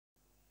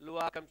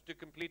Lua comes to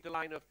complete the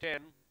line of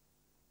 10.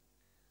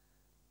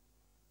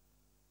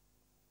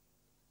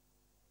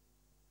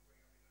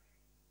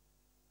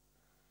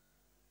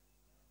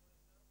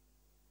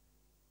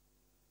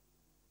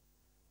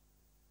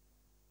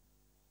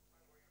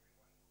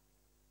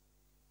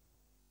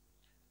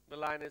 The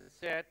line is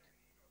set.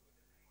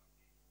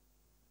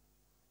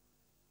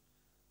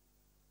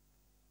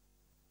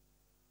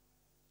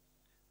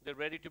 They're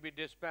ready to be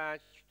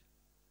dispatched.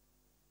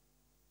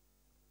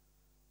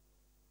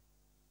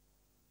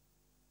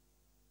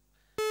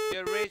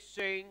 They're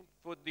racing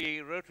for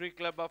the Rotary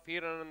Club of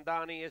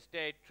Hiranandani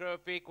Estate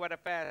Trophy. Quite a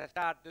fast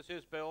start. This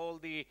is for all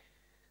the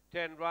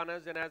 10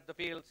 runners, and as the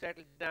field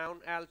settles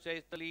down, Alce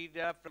is the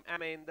leader from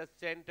Cama in the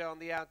center. On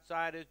the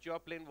outside is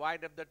Joplin.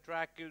 Wide of the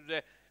track is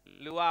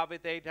Lua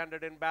with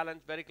 800 in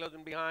balance. Very close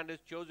in behind is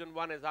Chosen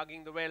One is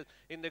hugging the rail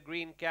in the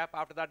green cap.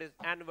 After that is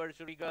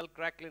Anniversary Girl,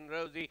 Crackling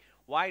Rosie.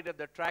 Wide of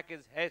the track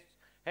is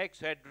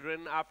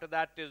Hexhedron. After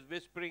that is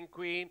Whispering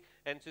Queen,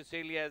 and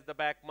Cecilia is the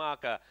back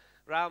marker.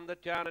 Round the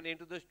turn and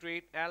into the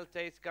street,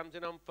 Alsace comes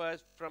in on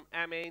first from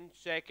Amain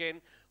second.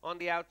 On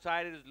the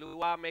outside is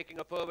Lua making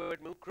a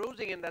forward move.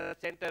 Cruising in the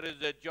center is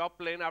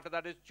Joplin. After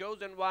that is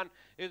Chosen One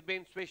is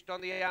being switched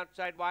on the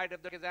outside. Wide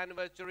of the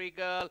Anniversary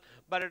Girl,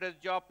 but it is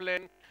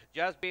Joplin.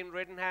 Just been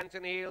ridden hands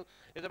and heel.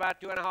 Is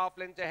about 2.5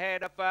 lengths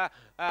ahead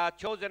of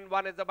Chosen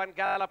One is the one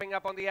galloping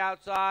up on the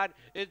outside.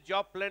 Is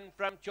Joplin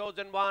from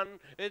Chosen One.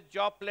 Is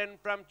Joplin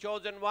from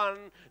Chosen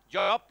One.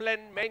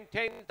 Joplin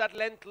maintains that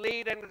length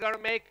lead and going to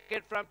make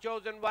it from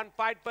Chosen One.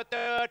 Fight for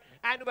third.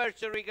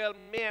 Anniversary Girl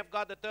may have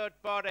got the third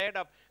spot ahead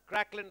of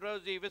Crackling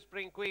Rosie,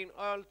 Whispering Queen,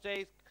 All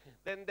Says.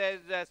 Then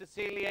there's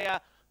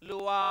Cecilia,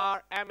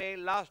 Luar,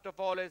 Ame. Last of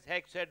all is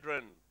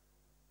Hexhedron.